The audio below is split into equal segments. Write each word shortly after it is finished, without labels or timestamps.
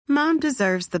Mom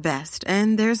deserves the best,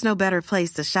 and there's no better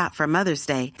place to shop for Mother's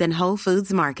Day than Whole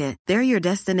Foods Market. They're your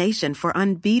destination for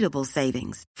unbeatable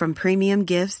savings, from premium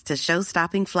gifts to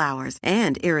show-stopping flowers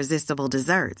and irresistible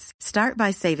desserts. Start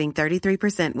by saving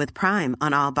 33% with Prime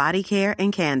on all body care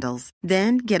and candles.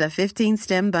 Then get a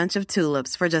 15-stem bunch of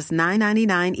tulips for just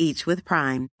 $9.99 each with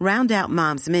Prime. Round out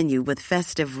Mom's menu with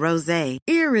festive rosé,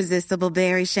 irresistible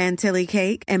berry chantilly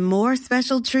cake, and more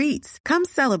special treats. Come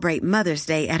celebrate Mother's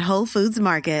Day at Whole Foods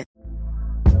Market.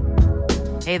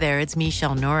 Hey there, it's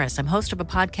Michelle Norris. I'm host of a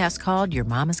podcast called Your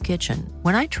Mama's Kitchen.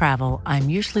 When I travel, I'm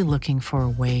usually looking for a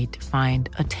way to find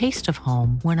a taste of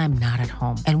home when I'm not at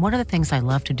home. And one of the things I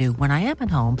love to do when I am at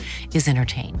home is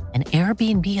entertain. And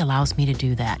Airbnb allows me to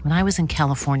do that. When I was in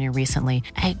California recently,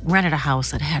 I rented a house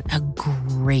that had a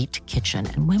great kitchen.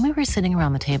 And when we were sitting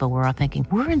around the table, we were all thinking,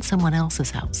 we're in someone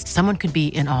else's house. Someone could be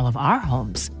in all of our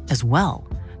homes as well.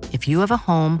 If you have a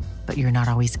home, but you're not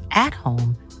always at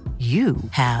home, you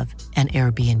have an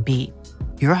Airbnb.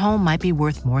 Your home might be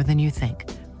worth more than you think.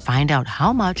 Find out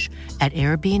how much at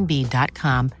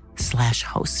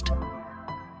airbnb.com/host. Down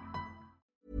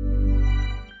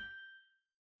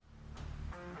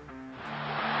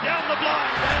the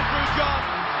blind, Andrew John.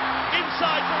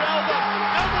 Inside for Albert.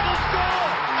 Albert will score.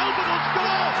 Albert will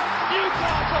score.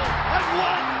 Newcastle have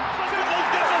won. Fiddler's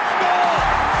going to score.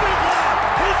 Fiddler,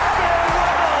 it's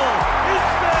farewell. It's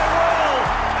farewell.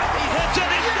 And he hits it.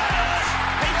 He's got it.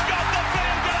 He's got the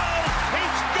field goal.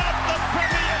 He's got the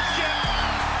premiership.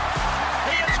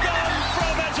 He has gone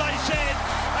from, as I said,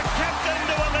 a captain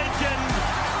to a legend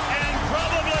and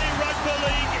probably rugby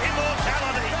league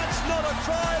immortality. That's not a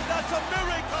try. That's a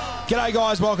miracle. G'day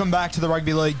guys, welcome back to the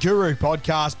Rugby League Guru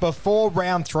podcast. Before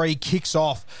round 3 kicks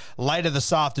off later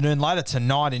this afternoon, later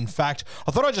tonight in fact,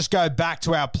 I thought I'd just go back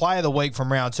to our play of the week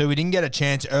from round 2. We didn't get a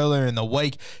chance earlier in the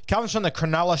week. It comes from the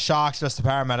Cronulla Sharks versus the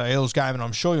Parramatta Eels game, and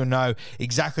I'm sure you'll know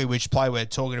exactly which play we're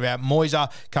talking about. Moiser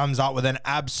comes up with an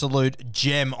absolute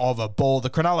gem of a ball. The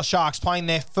Cronulla Sharks playing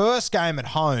their first game at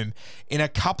home in a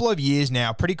couple of years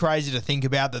now. Pretty crazy to think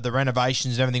about that the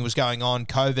renovations and everything was going on.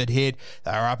 COVID hit.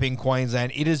 They were up in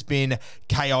Queensland. It has been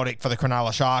chaotic for the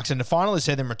Cronulla Sharks, and to finally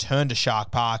see them return to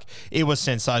Shark Park, it was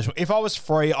sensational. If I was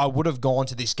free, I would have gone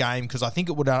to this game because I think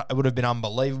it would have been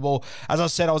unbelievable. As I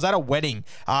said, I was at a wedding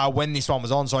when this one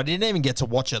was on, so I didn't even get to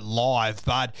watch it live,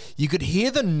 but you could hear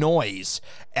the noise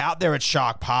out there at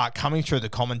Shark Park coming through the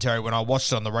commentary when I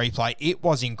watched it on the replay. It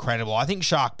was incredible. I think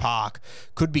Shark Park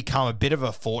could become a bit of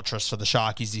a fortress for the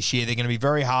Sharkies this year. They're going to be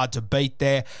very hard to beat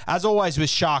there. As always with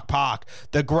Shark Park,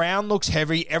 the ground looks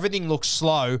heavy, everything looks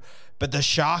slow, but the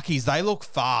Sharkies, they look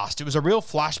fast. It was a real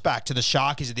flashback to the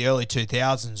Sharkies of the early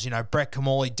 2000s. You know, Brett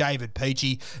Kamali, David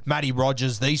Peachy, Matty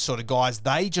Rogers, these sort of guys.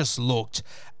 They just looked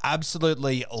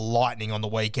absolutely lightning on the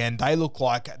weekend. They look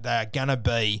like they're going to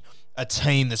be a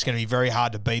team that's going to be very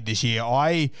hard to beat this year.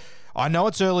 I know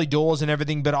it's early doors and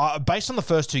everything, but based on the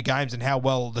first 2 games and how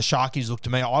well the Sharkies look to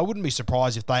me, I wouldn't be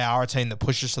surprised if they are a team that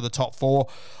pushes to the top 4.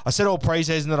 I said all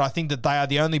preseason that I think that they are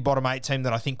the only bottom 8 team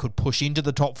that I think could push into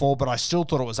the top 4, but I still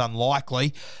thought it was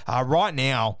unlikely. Right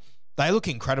now, they look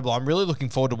incredible. I'm really looking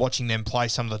forward to watching them play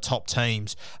some of the top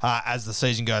teams as the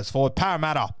season goes forward.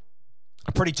 Parramatta,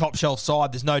 a pretty top-shelf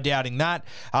side, there's no doubting that.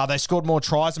 They scored more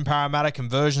tries than Parramatta.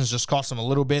 Conversions just cost them a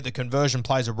little bit. The conversion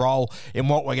plays a role in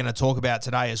what we're going to talk about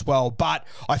today as well. But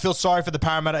I feel sorry for the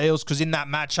Parramatta Eels because in that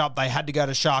matchup, they had to go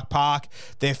to Shark Park.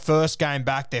 Their first game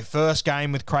back, their first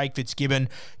game with Craig Fitzgibbon,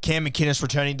 Cam McInnes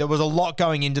returning. There was a lot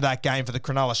going into that game for the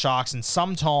Cronulla Sharks, and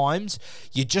sometimes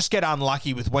you just get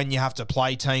unlucky with when you have to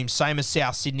play teams. Same as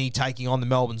South Sydney taking on the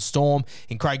Melbourne Storm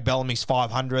in Craig Bellamy's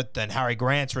 500th, then Harry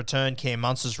Grant's return, Cam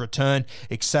Munster's return,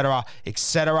 etc.,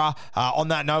 etc. On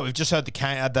that note, we've just heard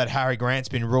that Harry Grant's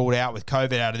been ruled out with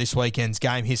COVID out of this weekend's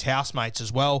game. His housemates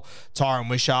as well, Tyron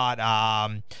Wishart,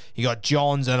 you got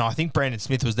Johns, and I think Brandon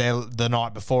Smith was there the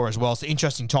night before as well. So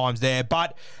interesting times there.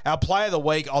 But our play of the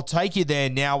week, I'll take you there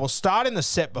now. We'll start in the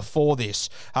set before this.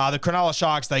 The Cronulla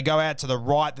Sharks, they go out to the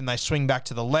right, then they swing back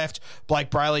to the left. Blake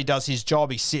Brayley does his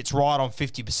job. He sits right on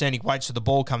 50%. He waits for the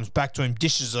ball, comes back to him,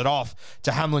 dishes it off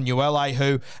to Hamlin Uele,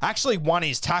 who actually won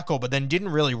his tackle, but then didn't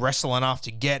really wrestle enough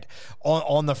to get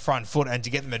on the front foot and to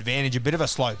get them advantage. A bit of a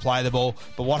slow play of the ball,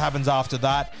 but what happens after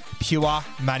that? Pure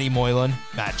Matty Moylan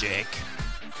magic.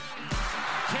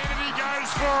 Kennedy goes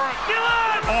for it.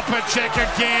 Dylan! Opacek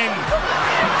again.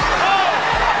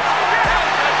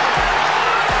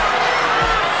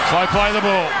 Slow play the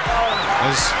ball.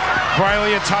 As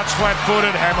Brayley a touch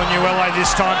flat-footed. Hamlin Uele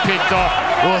this time picked off.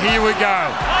 Well, here we go.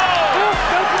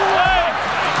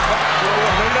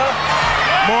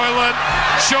 Moylan,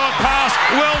 short pass,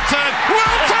 Wilton!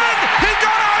 He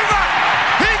got over!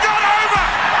 He got over!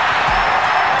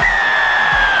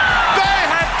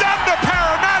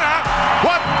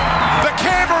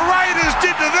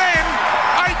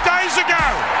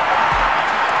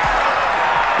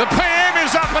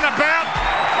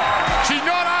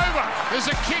 There's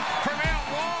a kick from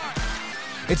out wide.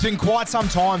 It's been quite some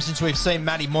time since we've seen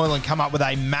Matty Moylan come up with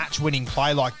a match-winning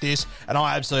play like this, and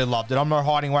I absolutely loved it. I'm not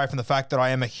hiding away from the fact that I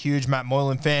am a huge Matt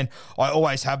Moylan fan. I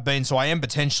always have been, so I am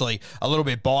potentially a little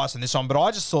bit biased on this one, but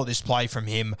I just thought this play from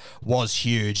him was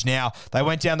huge. Now, they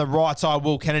went down the right side.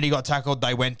 Will Kennedy got tackled.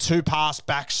 They went two pass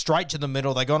back straight to the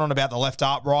middle. They got on about the left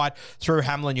upright through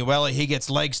Hamlin Uele. He gets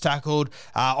legs tackled.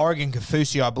 Oregon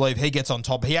Kafusi, I believe, he gets on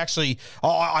top. He actually,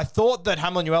 I thought that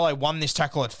Hamlin Uele won this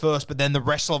tackle at first, but then the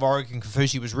wrestler of Oregon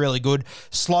Kafusi was really good.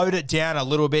 Slowed it down a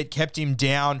little bit, kept him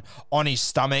down on his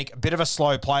stomach. A bit of a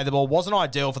slow play. The ball wasn't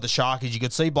ideal for the Sharkies. You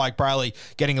could see Blake Brayley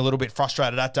getting a little bit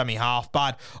frustrated at dummy half,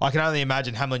 but I can only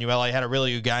imagine Hamlin Uele had a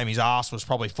really good game. His ass was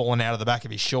probably falling out of the back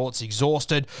of his shorts,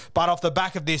 exhausted. But off the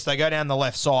back of this, they go down the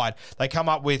left side. They come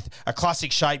up with a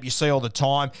classic shape you see all the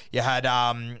time. You had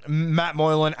Matt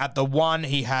Moylan at the one.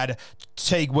 He had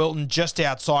Teague Wilton just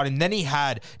outside, and then he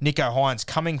had Nicho Hynes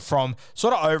coming from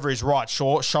sort of over his right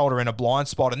shoulder in a blind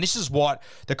spot. And this is what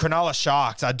the Cronulla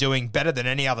Sharks are doing better than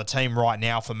any other team right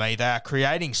now for me. They are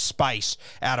creating space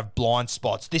out of blind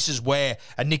spots. This is where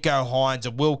a Nicho Hynes,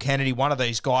 a Will Kennedy, one of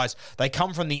these guys, they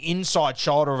come from the inside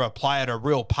shoulder of a player at a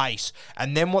real pace,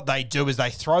 and then what they do is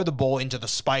they throw the ball into the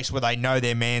space where they know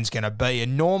their man's going to be.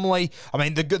 And normally, I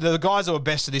mean, the guys that were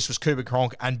best at this was Cooper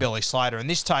Cronk and Billy Slater, and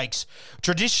this takes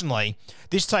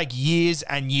years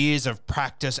and years of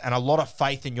practice and a lot of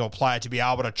faith in your player to be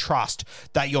able to trust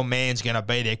that your man's going to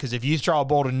be there. Because if you throw a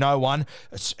ball to no one,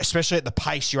 especially at the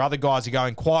pace your other guys are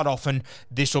going, quite often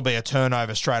this will be a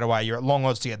turnover straight away. You're at long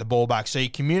odds to get the ball back. So your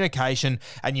communication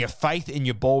and your faith in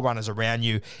your ball runners around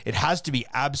you, it has to be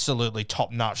absolutely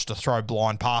top-notch to throw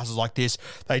blind passes like this.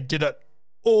 They did it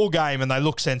all game and they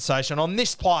look sensational. On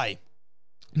this play,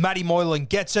 Matty Moylan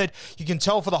gets it. You can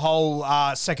tell for the whole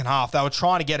second half, they were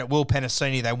trying to get at Will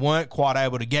Penasini. They weren't quite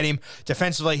able to get him.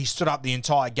 Defensively, he stood up the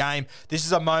entire game. This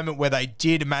is a moment where they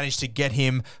did manage to get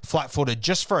him flat-footed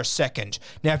just for a second.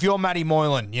 Now, if you're Matty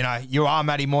Moylan, you are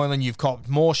Matty Moylan. You've copped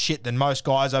more shit than most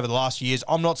guys over the last few years.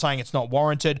 I'm not saying it's not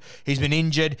warranted. He's been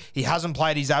injured. He hasn't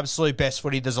played his absolute best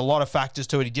footy. There's a lot of factors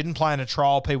to it. He didn't play in a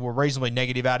trial. People were reasonably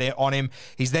negative on him.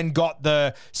 He's then got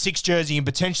the 6 jersey in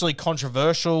potentially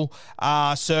controversial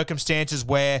circumstances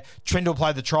where Trindle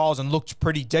played the trials and looked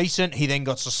pretty decent. He then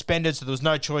got suspended, so there was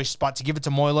no choice but to give it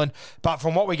to Moylan. But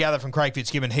from what we gather from Craig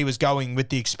Fitzgibbon, he was going with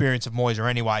the experience of Moyser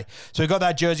anyway. So he got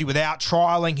that jersey without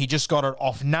trialling. He just got it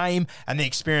off name and the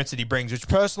experience that he brings, which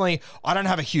personally I don't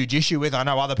have a huge issue with. I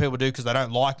know other people do because they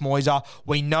don't like Moyser.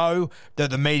 We know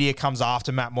that the media comes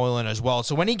after Matt Moylan as well.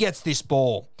 So when he gets this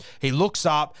ball, he looks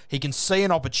up, he can see an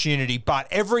opportunity, but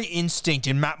every instinct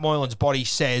in Matt Moylan's body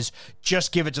says,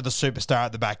 just give it to the superstar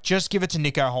at the back. Just give it to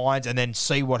Nicho Hynes and then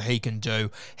see what he can do.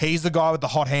 He's the guy with the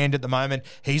hot hand at the moment.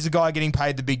 He's the guy getting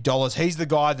paid the big dollars. He's the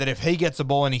guy that if he gets the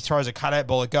ball and he throws a cutout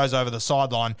ball, it goes over the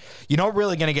sideline, you're not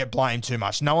really going to get blamed too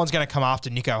much. No one's going to come after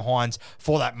Nicho Hynes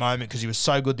for that moment because he was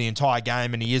so good the entire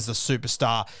game and he is the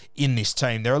superstar in this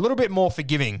team. They're a little bit more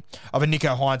forgiving of a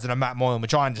Nicho Hynes than a Matt Moylan,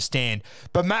 which I understand.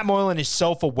 But Matt Moylan is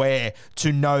self-aware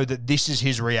to know that this is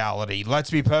his reality. Let's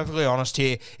be perfectly honest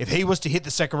here. If he was to hit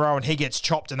the second row and he gets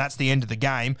chopped and that's the end of the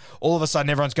game, all of a sudden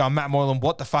everyone's going, Matt Moylan,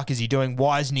 what the fuck is he doing?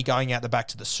 Why isn't he going out the back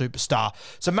to the superstar?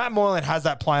 So Matt Moylan has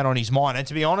that plan on his mind. And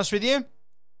to be honest with you,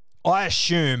 I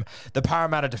assume the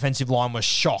Parramatta defensive line was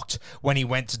shocked when he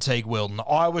went to Teague Wilton.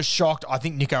 I was shocked. I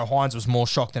think Nicho Hynes was more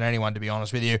shocked than anyone, to be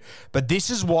honest with you. But this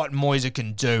is what Moyser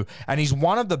can do, and he's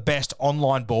one of the best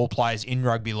online ball players in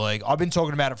rugby league. I've been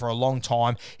talking about it for a long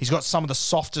time. He's got some of the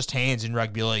softest hands in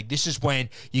rugby league. This is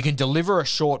when you can deliver a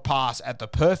short pass at the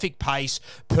perfect pace,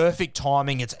 perfect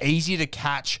timing. It's easy to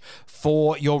catch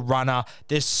for your runner.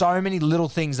 There's so many little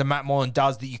things that Matt Moylan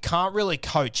does that you can't really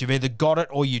coach. You've either got it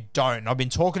or you don't. And I've been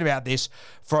talking about this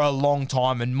for a long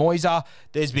time. And Moyser,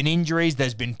 there's been injuries,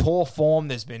 there's been poor form,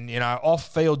 there's been,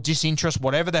 off-field disinterest,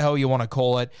 whatever the hell you want to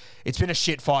call it. It's been a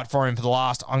shit fight for him for the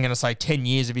last, I'm going to say, 10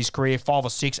 years of his career, 5 or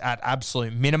 6 at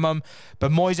absolute minimum.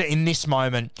 But Moyser, in this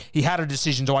moment, he had a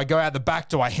decision. Do I go out the back?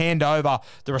 Do I hand over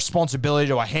the responsibility?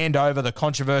 Do I hand over the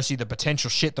controversy, the potential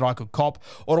shit that I could cop?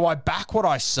 Or do I back what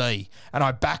I see? And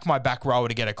I back my back rower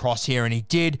to get across here. And he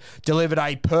did, delivered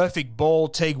a perfect ball.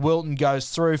 Teague Wilton goes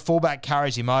through, fullback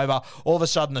carries him over. All of a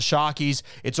sudden, the Sharkies,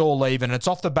 it's all even. It's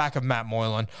off the back of Matt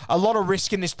Moylan. A lot of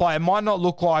risk in this play. It might not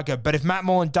look like it, but if Matt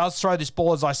Moylan does throw this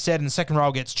ball, as I said, and the second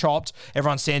row gets chopped,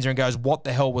 everyone stands there and goes, what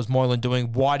the hell was Moylan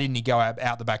doing? Why didn't he go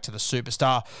out the back to the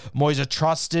superstar? Moyser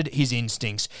trusted his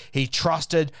instincts. He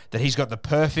trusted that he's got the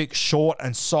perfect short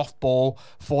and soft ball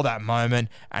for that moment,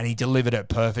 and he delivered it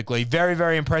perfectly. Very,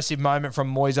 very impressive moment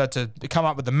from Moyser to come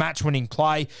up with the match-winning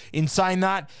play. In saying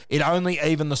that, it only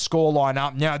evened the scoreline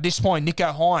up. Now, at this point,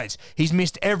 Nicho Hynes, he's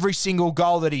missed every single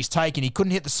goal that he's taken. He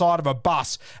couldn't hit the side of a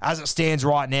bus as it stands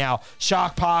right now.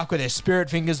 Shark Park with their spirit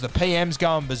fingers, the PM's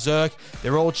going berserk.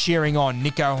 They're all cheering on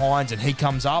Nicho Hynes, and he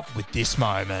comes up with this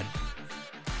moment.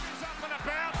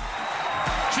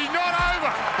 She's not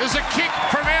over. There's a kick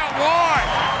from out wide.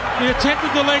 He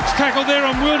attempted the legs tackle there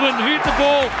on Wilden, who hit the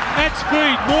ball at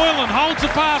speed. Moylan holds the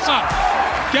pass up,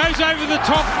 goes over the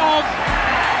top of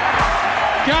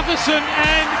Gutherson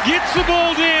and gets the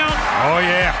ball down. Oh,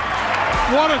 yeah.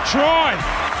 What a try.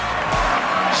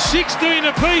 16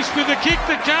 apiece with the kick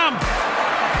to come.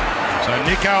 So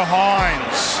Nicho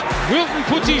Hynes. Wilton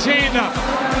puts his hand up.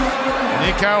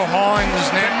 Nicho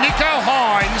Hynes now. Nicho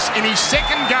Hynes in his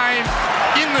second game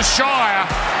in the Shire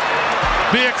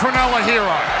be a Cronulla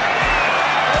hero.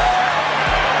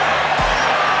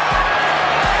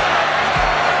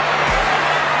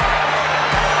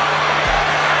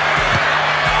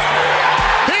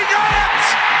 He got it!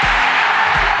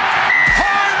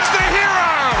 Hynes the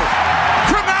hero!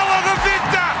 Cronulla the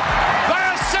victor! They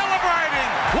are celebrating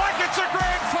like it's a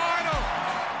grand final!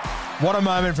 What a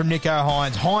moment from Nicho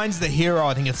Hynes. Hynes the hero,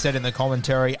 I think it's said in the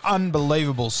commentary.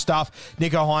 Unbelievable stuff.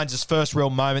 Nicho Hynes' first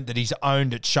real moment that he's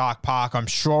owned at Shark Park. I'm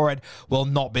sure it will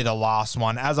not be the last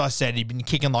one. As I said, he'd been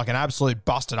kicking like an absolute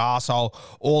busted arsehole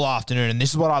all afternoon, and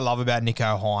this is what I love about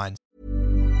Nicho Hynes.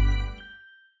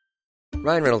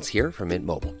 Ryan Reynolds here from Mint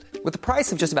Mobile. With the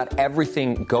price of just about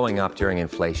everything going up during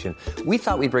inflation, we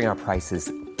thought we'd bring our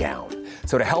prices down.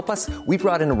 So to help us, we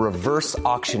brought in a reverse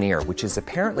auctioneer, which is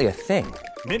apparently a thing.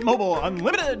 Mint Mobile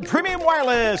Unlimited Premium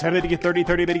Wireless. How to get 30,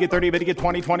 30, bit to get 30, bit to get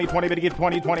 20, 20, 20, bit to get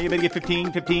 20, 20, bit to get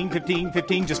 15, 15, 15,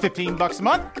 15, just $15 a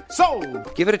month?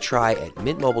 Sold! Give it a try at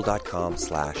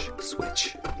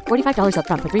mintmobile.com/switch. $45 up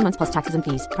front for 3 months plus taxes and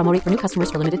fees. Promo rate for new customers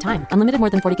for limited time. Unlimited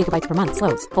more than 40 gigabytes per month.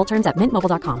 Slows full terms at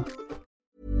mintmobile.com.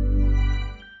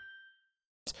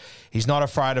 He's not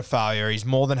afraid of failure. He's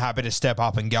more than happy to step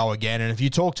up and go again. And if you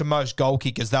talk to most goal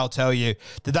kickers, they'll tell you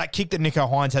that kick that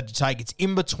Nicho Hynes had to take, it's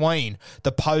in between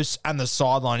the post and the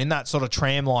sideline, in that sort of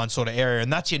tram line sort of area.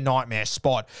 And that's your nightmare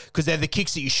spot, because they're the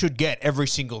kicks that you should get every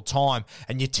single time.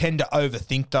 And you tend to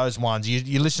overthink those ones.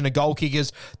 You listen to goal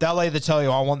kickers, they'll either tell you,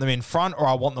 I want them in front or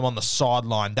I want them on the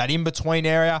sideline. That in-between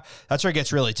area, that's where it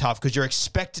gets really tough, because you're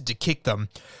expected to kick them,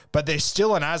 but there's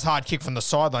still an as hard kick from the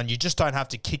sideline. You just don't have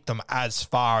to kick them as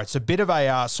far. It's a bit of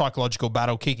a psychological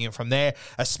battle kicking it from there,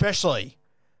 especially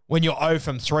when you're 0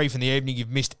 from 3 from the evening.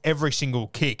 You've missed every single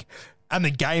kick, and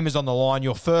the game is on the line.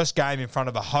 Your first game in front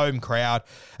of a home crowd.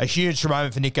 A huge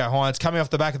moment for Nicho Hynes, coming off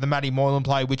the back of the Matty Moylan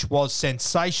play, which was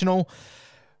sensational.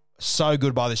 So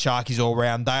good by the Sharkies all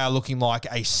round. They are looking like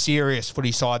a serious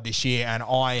footy side this year, and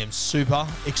I am super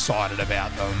excited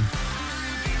about them.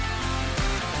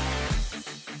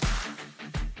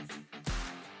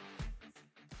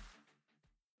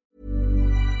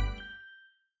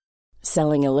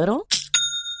 Selling a little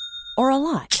or a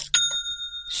lot?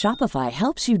 Shopify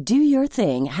helps you do your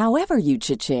thing however you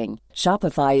cha-ching.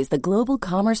 Shopify is the global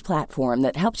commerce platform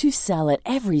that helps you sell at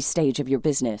every stage of your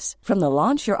business. From the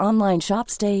launch your online shop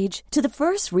stage to the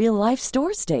first real-life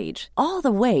store stage, all the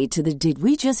way to the did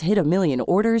we just hit a million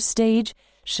orders stage.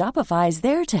 Shopify is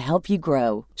there to help you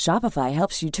grow. Shopify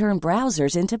helps you turn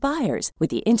browsers into buyers with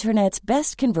the internet's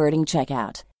best converting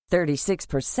checkout.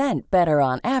 36% better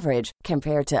on average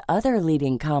compared to other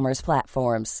leading commerce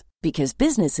platforms. Because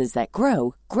businesses that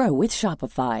grow, grow with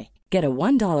Shopify. Get a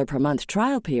 $1 per month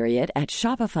trial period at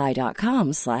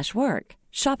shopify.com/work.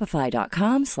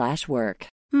 Shopify.com/work.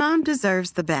 Mom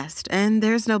deserves the best, and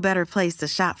there's no better place to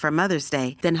shop for Mother's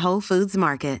Day than Whole Foods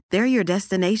Market. They're your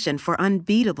destination for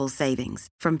unbeatable savings,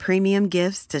 from premium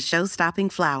gifts to show-stopping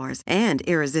flowers and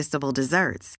irresistible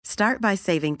desserts. Start by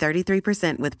saving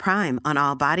 33% with Prime on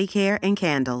all body care and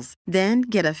candles. Then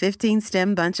get a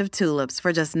 15-stem bunch of tulips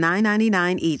for just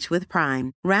 $9.99 each with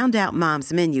Prime. Round out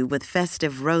Mom's menu with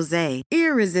festive rosé,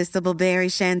 irresistible berry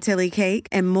chantilly cake,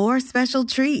 and more special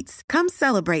treats. Come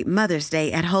celebrate Mother's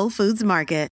Day at Whole Foods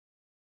Market.